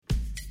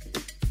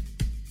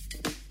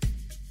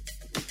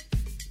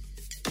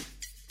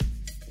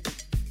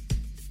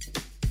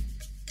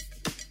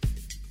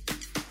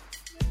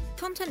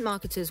Content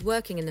marketers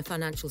working in the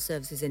financial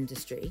services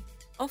industry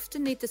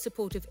often need the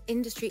support of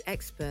industry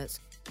experts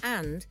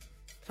and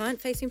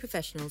client-facing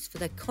professionals for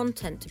their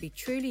content to be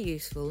truly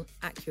useful,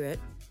 accurate,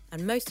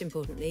 and most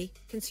importantly,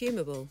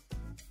 consumable.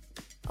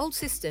 Old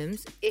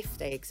systems, if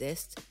they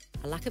exist,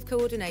 a lack of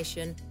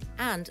coordination,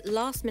 and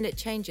last-minute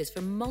changes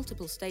from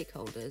multiple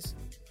stakeholders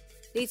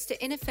leads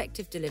to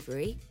ineffective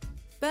delivery,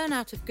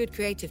 burnout of good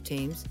creative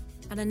teams,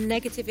 and a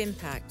negative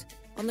impact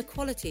on the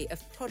quality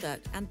of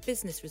product and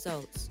business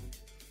results.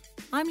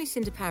 I'm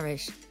Lucinda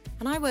Parish,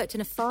 and I worked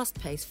in a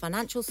fast-paced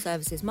financial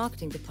services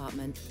marketing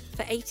department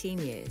for 18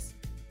 years.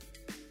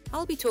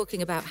 I'll be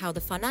talking about how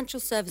the financial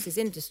services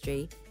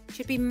industry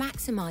should be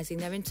maximising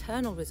their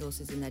internal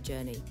resources in their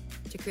journey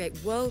to create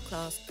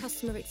world-class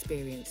customer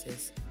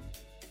experiences.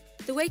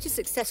 The way to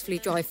successfully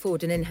drive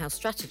forward an in-house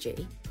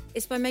strategy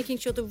is by making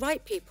sure the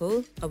right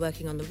people are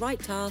working on the right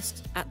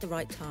tasks at the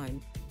right time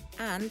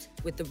and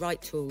with the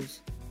right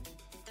tools.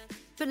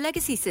 But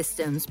legacy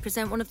systems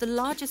present one of the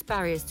largest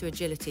barriers to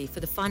agility for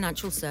the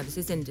financial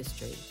services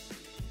industry.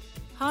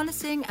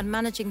 Harnessing and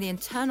managing the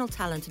internal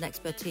talent and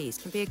expertise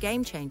can be a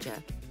game changer,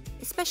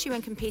 especially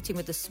when competing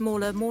with the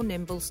smaller, more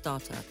nimble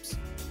startups.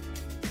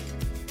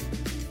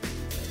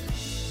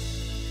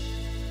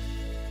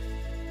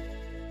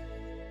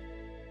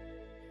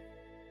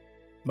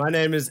 My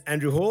name is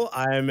Andrew Hall.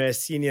 I am a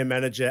senior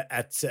manager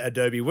at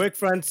Adobe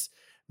Workfront,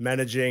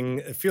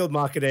 managing field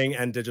marketing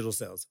and digital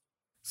sales.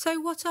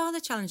 So what are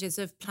the challenges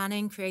of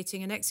planning,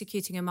 creating and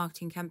executing a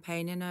marketing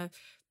campaign in a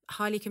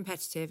highly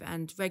competitive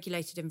and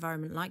regulated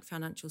environment like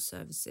financial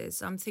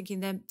services? I'm thinking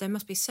there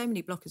must be so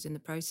many blockers in the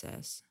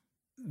process.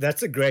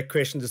 That's a great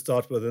question to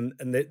start with,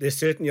 and there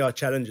certainly are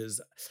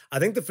challenges. I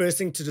think the first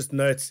thing to just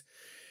note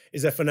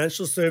is that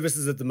financial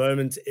services at the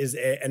moment is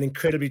an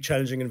incredibly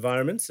challenging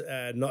environment,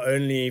 not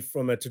only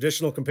from a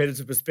traditional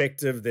competitive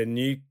perspective, there are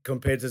new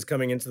competitors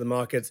coming into the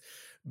market,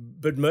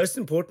 but most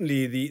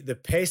importantly, the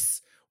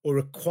pace or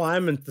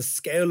requirement, the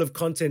scale of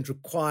content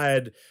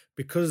required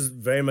because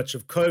very much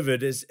of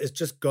COVID is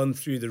just gone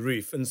through the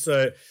roof. And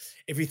so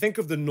if you think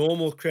of the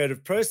normal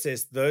creative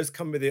process, those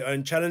come with their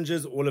own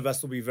challenges. All of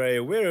us will be very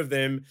aware of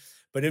them.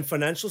 But in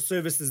financial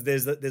services,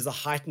 there's a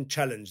heightened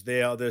challenge.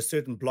 There are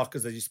certain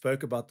blockers that you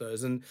spoke about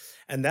those. And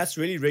that's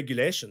really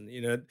regulation.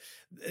 You know,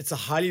 it's a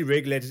highly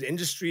regulated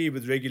industry.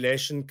 With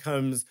regulation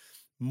comes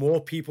more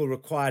people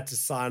required to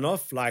sign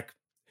off, like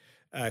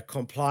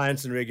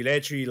compliance and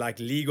regulatory, like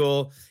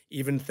legal,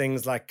 even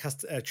things like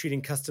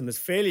treating customers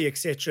fairly,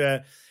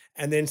 etc.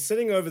 And then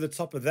sitting over the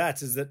top of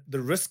that is that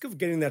the risk of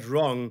getting that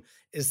wrong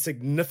is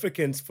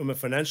significant from a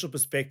financial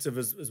perspective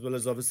as well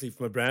as obviously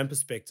from a brand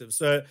perspective.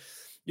 So,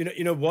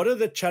 you know, what are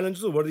the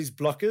challenges or what are these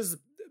blockers?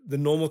 The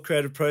normal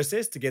creative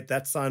process to get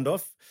that signed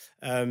off.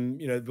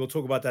 We'll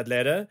talk about that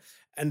later.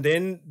 And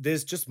then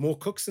there's just more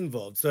cooks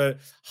involved. So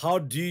how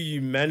do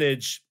you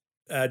manage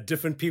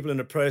different people in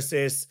a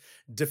process,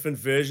 different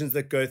versions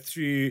that go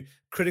through,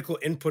 critical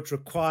input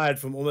required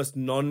from almost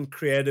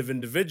non-creative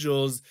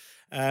individuals,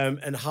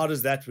 and how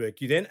does that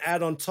work? You then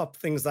add on top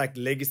things like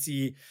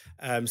legacy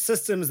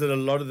systems that a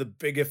lot of the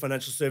bigger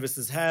financial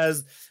services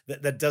has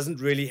that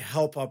doesn't really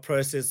help our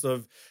process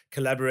of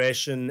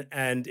collaboration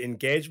and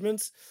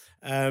engagement.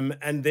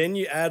 And then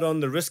you add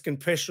on the risk and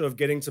pressure of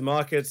getting to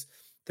market,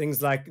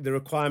 things like the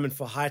requirement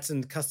for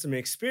heightened customer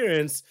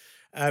experience,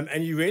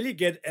 and you really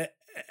get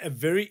a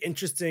very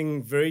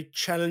interesting, very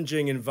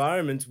challenging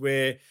environment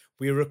where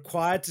we're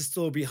required to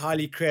still be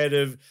highly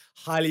creative,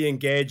 highly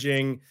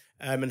engaging,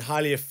 and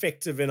highly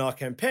effective in our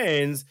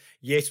campaigns,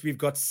 yet we've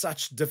got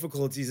such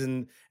difficulties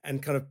and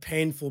kind of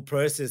painful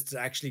process to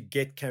actually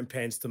get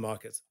campaigns to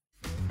market.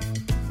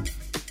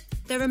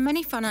 There are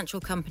many financial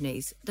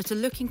companies that are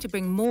looking to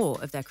bring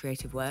more of their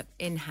creative work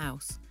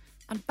in-house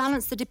and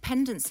balance the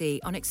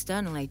dependency on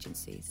external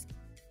agencies.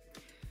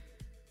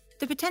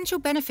 The potential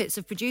benefits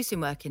of producing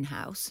work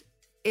in-house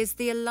is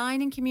the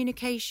aligning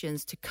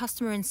communications to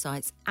customer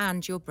insights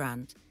and your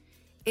brand.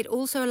 It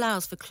also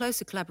allows for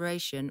closer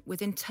collaboration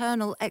with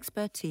internal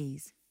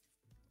expertise.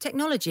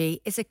 Technology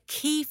is a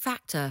key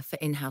factor for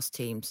in-house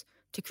teams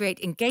to create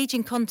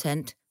engaging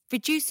content,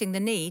 reducing the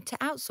need to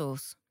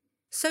outsource.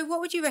 So what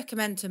would you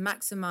recommend to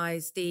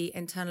maximise the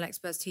internal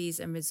expertise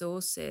and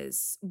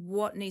resources?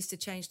 What needs to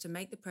change to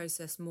make the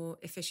process more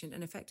efficient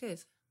and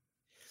effective?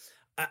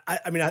 I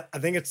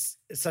think it's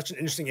such an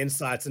interesting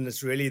insight, and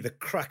it's really the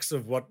crux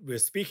of what we're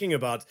speaking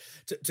about.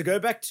 To go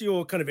back to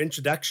your kind of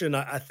introduction,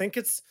 I think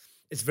it's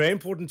very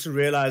important to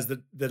realize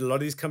that a lot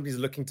of these companies are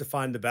looking to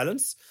find the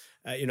balance.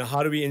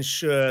 How do we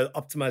ensure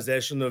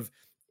optimization of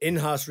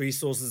in-house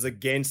resources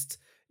against,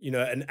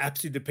 an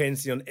absolute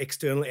dependency on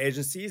external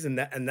agencies? And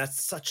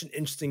that's such an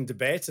interesting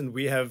debate. And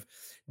we have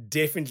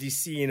definitely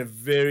seen a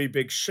very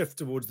big shift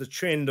towards the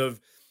trend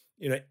of,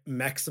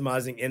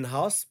 maximizing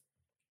in-house.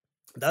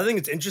 The other thing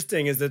that's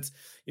interesting is that,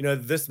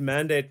 this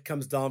mandate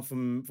comes down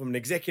from an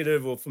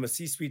executive or from a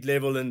C-suite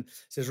level and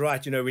says,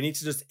 right, we need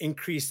to just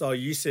increase our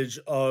usage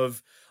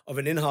of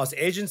an in-house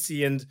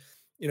agency. And,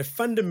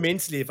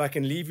 fundamentally, if I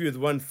can leave you with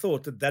one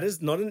thought,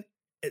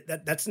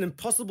 that's an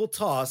impossible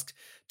task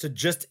to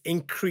just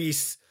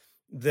increase,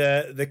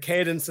 the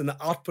cadence and the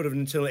output of an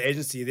internal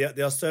agency,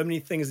 there are so many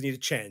things that need to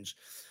change.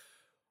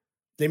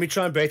 Let me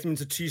try and break them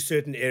into two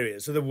certain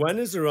areas. So the one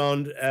is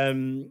around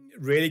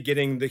really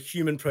getting the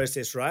human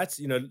process right.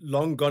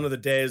 Long gone are the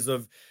days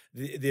of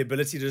the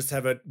ability to just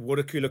have a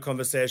water cooler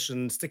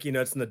conversation, sticky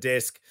notes on the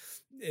desk.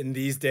 In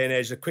these day and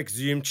age, a quick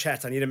Zoom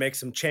chat, I need to make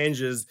some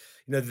changes.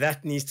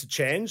 That needs to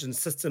change. And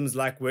systems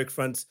like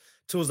Workfront,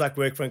 tools like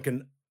Workfront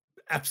can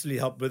absolutely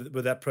help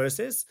with that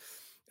process.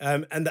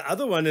 And the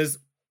other one is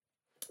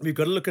we've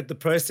got to look at the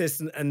process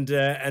and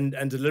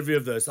delivery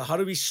of those. So how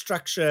do we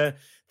structure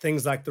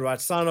things like the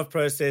right sign-off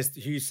process,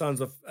 who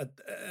signs off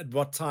at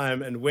what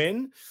time and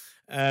when,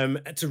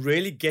 to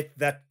really get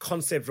that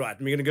concept right.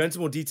 And we're going to go into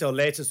more detail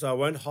later, so I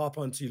won't harp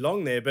on too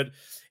long there, but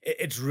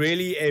it's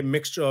really a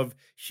mixture of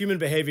human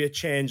behavior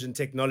change and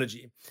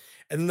technology.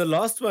 And then the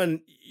last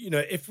one,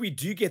 if we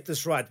do get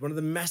this right, one of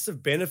the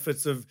massive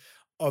benefits of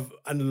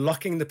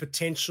unlocking the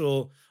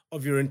potential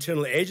of your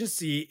internal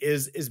agency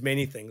is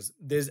many things.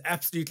 There's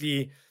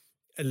absolutely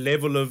a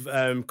level of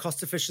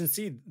cost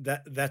efficiency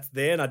that's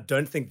there, and I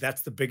don't think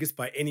that's the biggest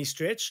by any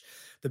stretch.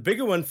 The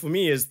bigger one for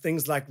me is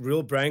things like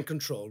real brand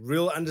control,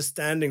 real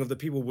understanding of the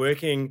people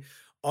working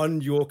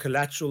on your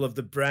collateral of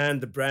the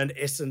brand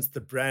essence,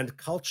 the brand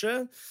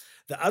culture.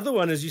 The other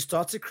one is you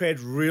start to create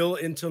real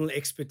internal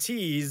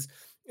expertise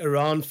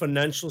around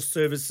financial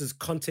services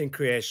content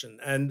creation.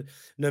 And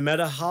no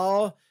matter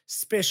how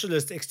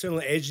specialist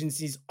external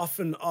agencies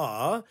often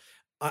are,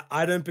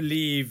 I don't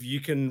believe you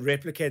can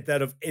replicate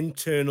that of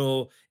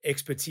internal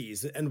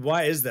expertise. And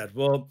why is that?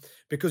 Well,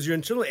 because your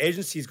internal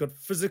agency's got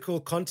physical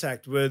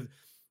contact with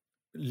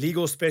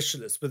legal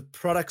specialists, with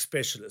product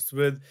specialists,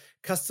 with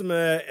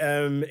customer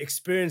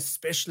experience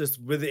specialists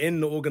within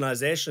the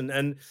organization.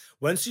 And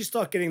once you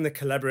start getting the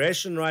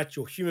collaboration right,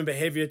 your human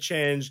behavior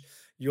change,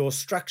 your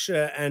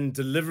structure and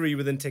delivery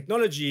within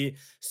technology,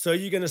 so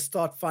you're going to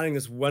start finding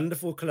this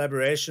wonderful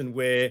collaboration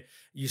where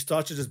you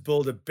start to just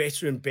build a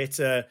better and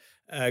better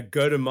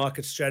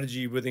go-to-market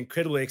strategy with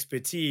incredible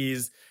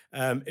expertise,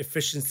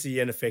 efficiency,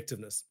 and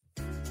effectiveness.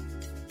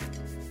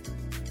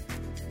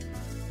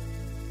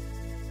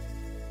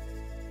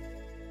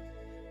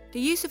 The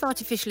use of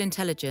artificial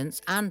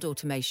intelligence and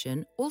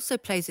automation also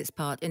plays its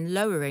part in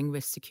lowering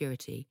risk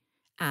security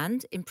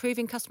and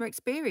improving customer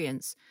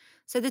experience,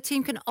 so the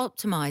team can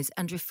optimize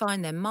and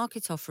refine their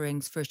market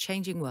offerings for a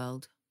changing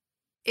world.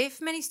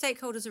 If many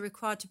stakeholders are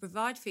required to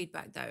provide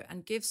feedback, though,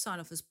 and give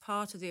sign-off as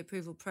part of the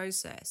approval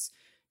process,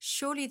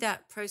 surely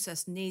that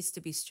process needs to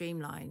be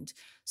streamlined.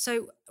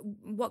 So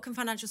what can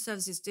financial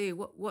services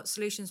do? What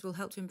solutions will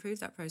help to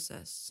improve that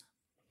process?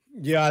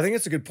 Yeah, I think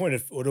it's a good point.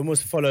 It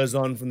almost follows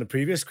on from the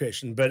previous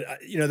question. But,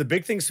 the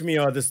big things for me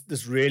are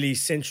this really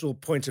central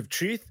point of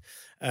truth,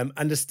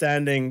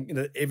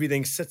 understanding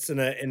everything sits in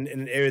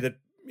an area that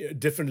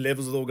different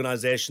levels of the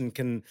organization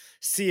can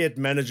see it,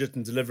 manage it,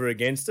 and deliver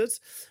against it,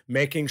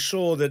 making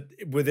sure that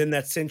within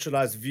that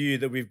centralized view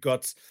that we've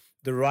got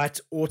the right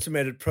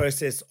automated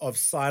process of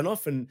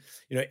sign-off. And,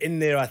 in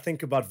there, I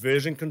think about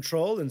version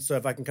control. And so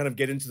if I can kind of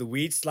get into the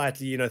weeds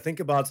slightly, think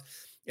about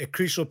a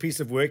crucial piece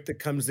of work that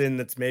comes in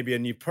that's maybe a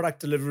new product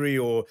delivery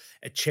or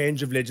a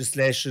change of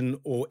legislation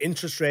or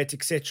interest rate,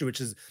 et cetera,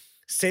 which is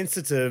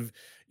sensitive.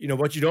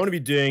 What you don't want to be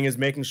doing is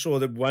making sure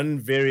that one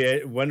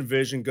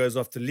version goes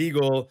off to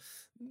legal,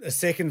 a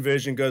second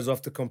version goes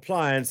off to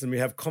compliance, and we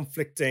have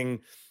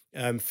conflicting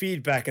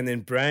feedback, and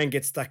then brand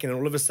gets stuck in, and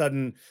all of a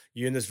sudden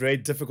you're in this very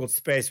difficult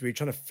space where you're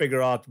trying to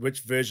figure out which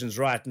version's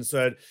right. And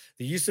so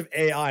the use of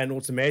AI and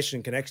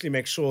automation can actually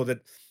make sure that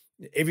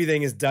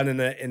everything is done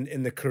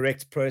in the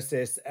correct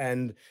process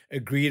and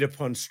agreed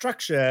upon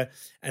structure,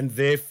 and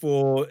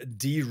therefore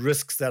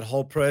de-risks that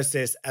whole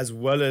process as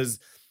well as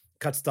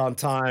cuts down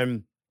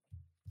time,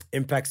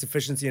 impacts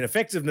efficiency and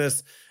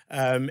effectiveness.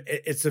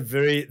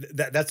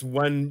 That's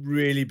one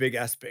really big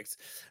aspect.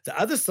 The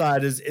other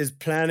side is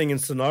planning and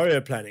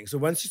scenario planning. So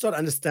once you start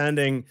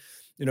understanding,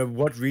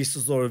 what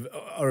resources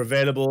are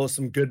available,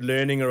 some good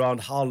learning around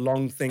how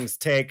long things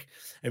take,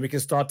 and we can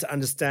start to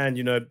understand,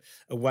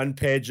 a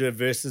one-pager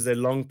versus a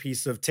long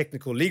piece of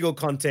technical legal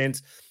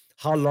content.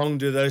 How long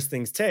do those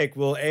things take?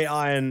 Well,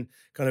 AI and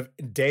kind of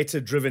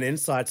data-driven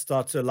insights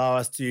start to allow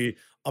us to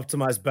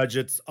optimize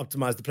budgets,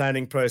 optimize the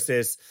planning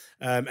process,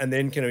 and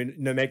then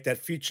make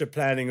that future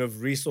planning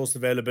of resource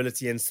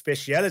availability and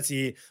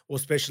speciality or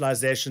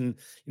specialization,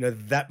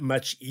 that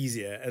much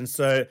easier. And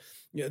so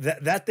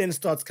that then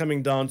starts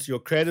coming down to your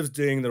creatives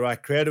doing the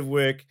right creative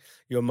work,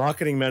 your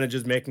marketing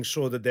managers making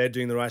sure that they're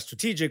doing the right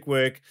strategic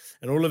work,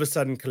 and all of a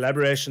sudden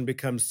collaboration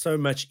becomes so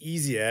much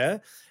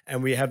easier.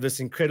 And we have this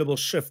incredible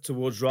shift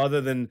towards,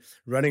 rather than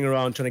running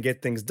around trying to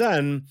get things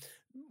done,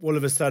 all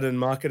of a sudden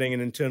marketing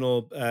and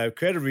internal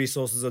creative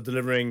resources are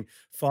delivering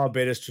far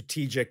better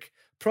strategic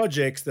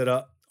projects that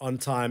are on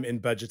time, in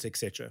budget,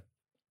 etc.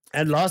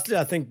 And lastly,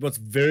 I think what's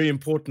very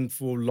important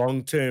for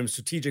long-term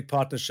strategic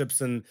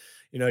partnerships and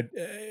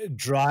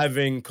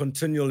driving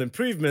continual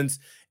improvements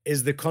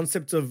is the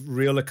concept of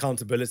real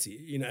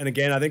accountability. And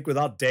again, I think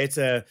without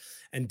data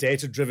and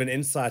data-driven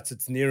insights,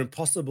 it's near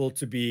impossible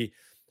to be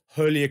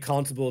wholly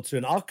accountable to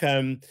an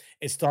outcome,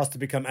 it starts to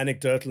become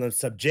anecdotal and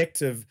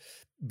subjective.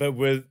 But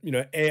with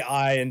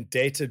AI and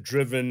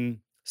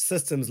data-driven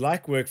systems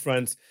like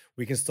Workfront,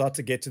 we can start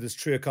to get to this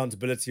true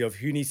accountability of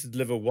who needs to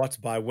deliver what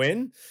by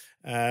when,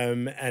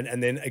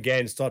 and then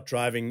again start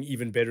driving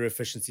even better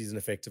efficiencies and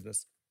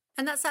effectiveness.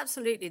 And that's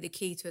absolutely the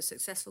key to a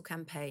successful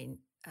campaign.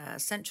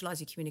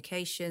 Centralize your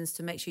communications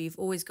to make sure you've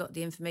always got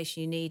the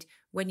information you need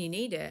when you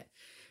need it.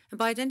 And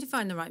by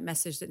identifying the right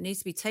message that needs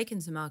to be taken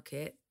to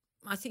market,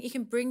 I think you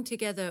can bring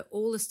together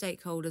all the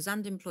stakeholders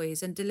and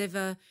employees and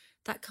deliver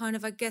that kind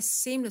of,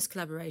 seamless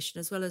collaboration,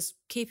 as well as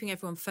keeping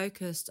everyone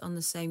focused on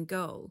the same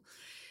goal.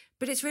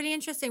 But it's really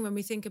interesting when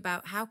we think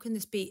about how can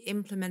this be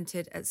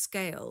implemented at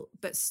scale,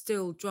 but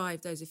still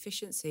drive those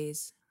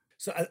efficiencies.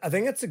 So I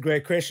think that's a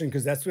great question,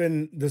 because that's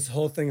when this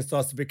whole thing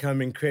starts to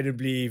become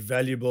incredibly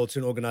valuable to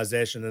an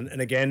organization.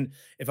 And again,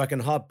 if I can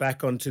harp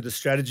back onto the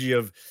strategy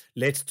of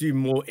let's do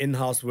more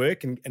in-house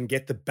work and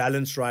get the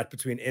balance right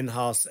between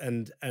in-house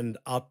and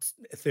out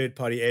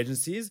third-party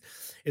agencies,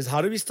 is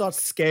how do we start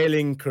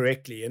scaling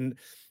correctly? And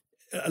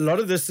a lot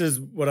of this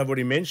is what I've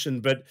already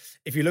mentioned, but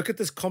if you look at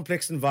this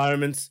complex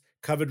environment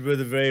covered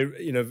with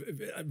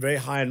a very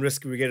high in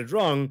risk if we get it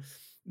wrong,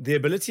 the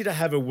ability to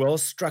have a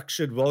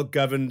well-structured,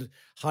 well-governed,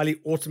 highly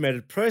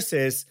automated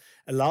process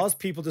allows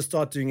people to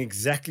start doing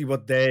exactly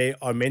what they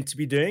are meant to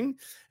be doing,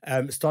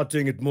 start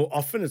doing it more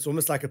often. It's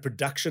almost like a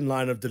production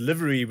line of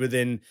delivery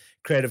within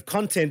creative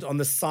content on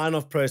the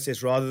sign-off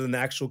process rather than the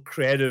actual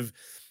creative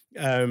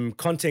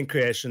content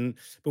creation.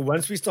 But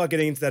once we start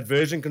getting into that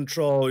version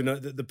control,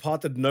 the part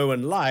that no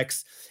one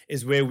likes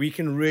is where we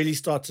can really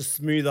start to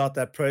smooth out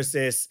that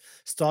process,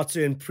 start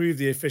to improve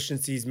the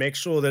efficiencies, make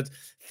sure that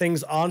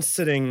things aren't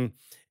sitting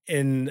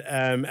in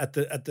at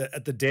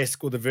the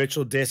desk or the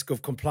virtual desk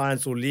of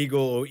compliance or legal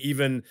or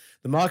even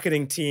the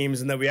marketing teams,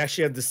 and that we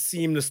actually have the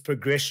seamless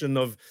progression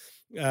of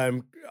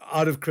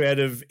out of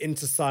creative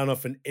into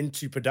sign-off and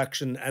into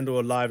production and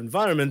or live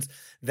environments.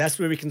 That's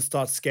where we can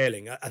start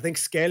scaling. I think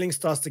scaling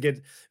starts to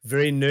get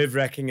very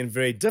nerve-wracking and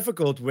very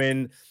difficult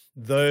when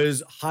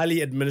those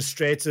highly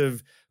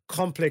administrative,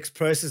 complex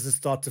processes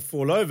start to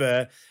fall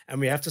over, and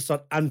we have to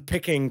start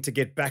unpicking to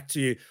get back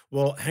to,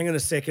 well, hang on a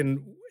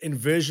second, in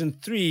version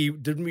 3,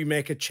 didn't we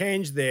make a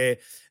change there?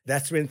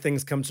 That's when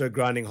things come to a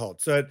grinding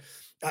halt. So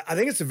I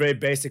think it's a very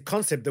basic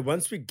concept that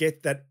once we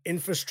get that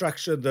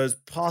infrastructure, those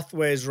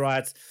pathways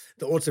right,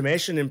 the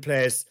automation in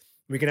place,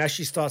 we can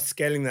actually start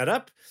scaling that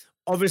up.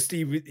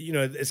 Obviously,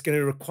 it's going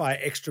to require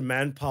extra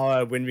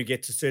manpower when we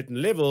get to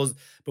certain levels,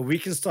 but we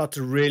can start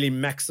to really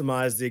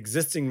maximize the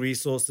existing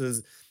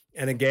resources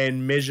and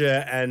again,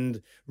 measure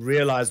and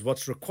realize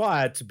what's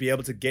required to be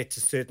able to get to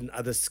certain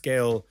other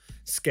scaled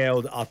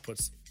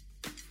outputs.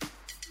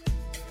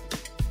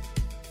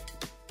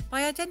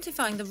 By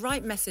identifying the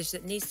right message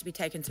that needs to be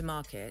taken to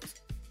market,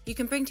 you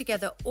can bring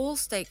together all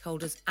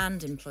stakeholders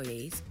and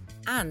employees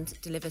and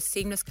deliver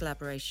seamless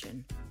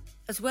collaboration,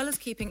 as well as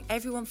keeping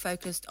everyone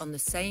focused on the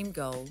same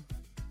goal.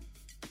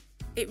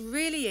 It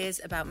really is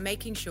about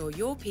making sure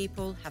your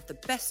people have the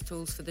best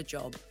tools for the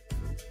job.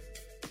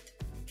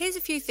 Here's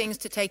a few things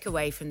to take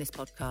away from this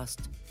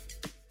podcast.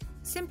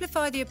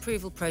 Simplify the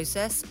approval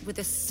process with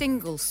a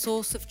single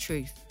source of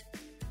truth.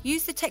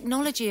 Use the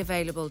technology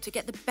available to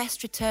get the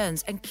best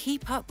returns and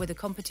keep up with the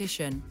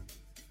competition.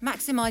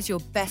 Maximize your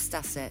best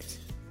asset,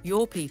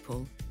 your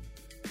people.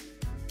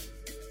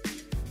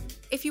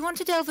 If you want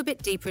to delve a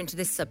bit deeper into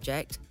this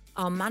subject,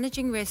 our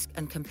Managing Risk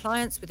and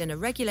Compliance Within a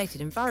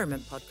Regulated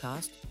Environment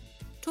podcast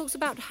talks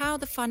about how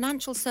the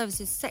financial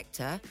services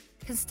sector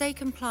can stay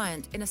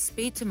compliant in a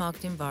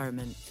speed-to-market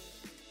environment.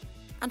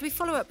 And we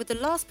follow up with the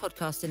last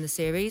podcast in the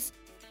series,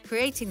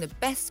 Creating the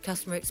Best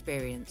Customer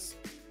Experience.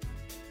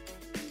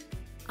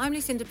 I'm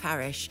Lucinda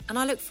Parish, and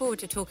I look forward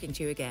to talking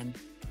to you again.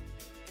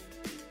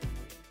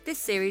 This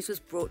series was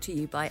brought to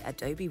you by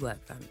Adobe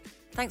Workfront.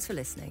 Thanks for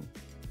listening.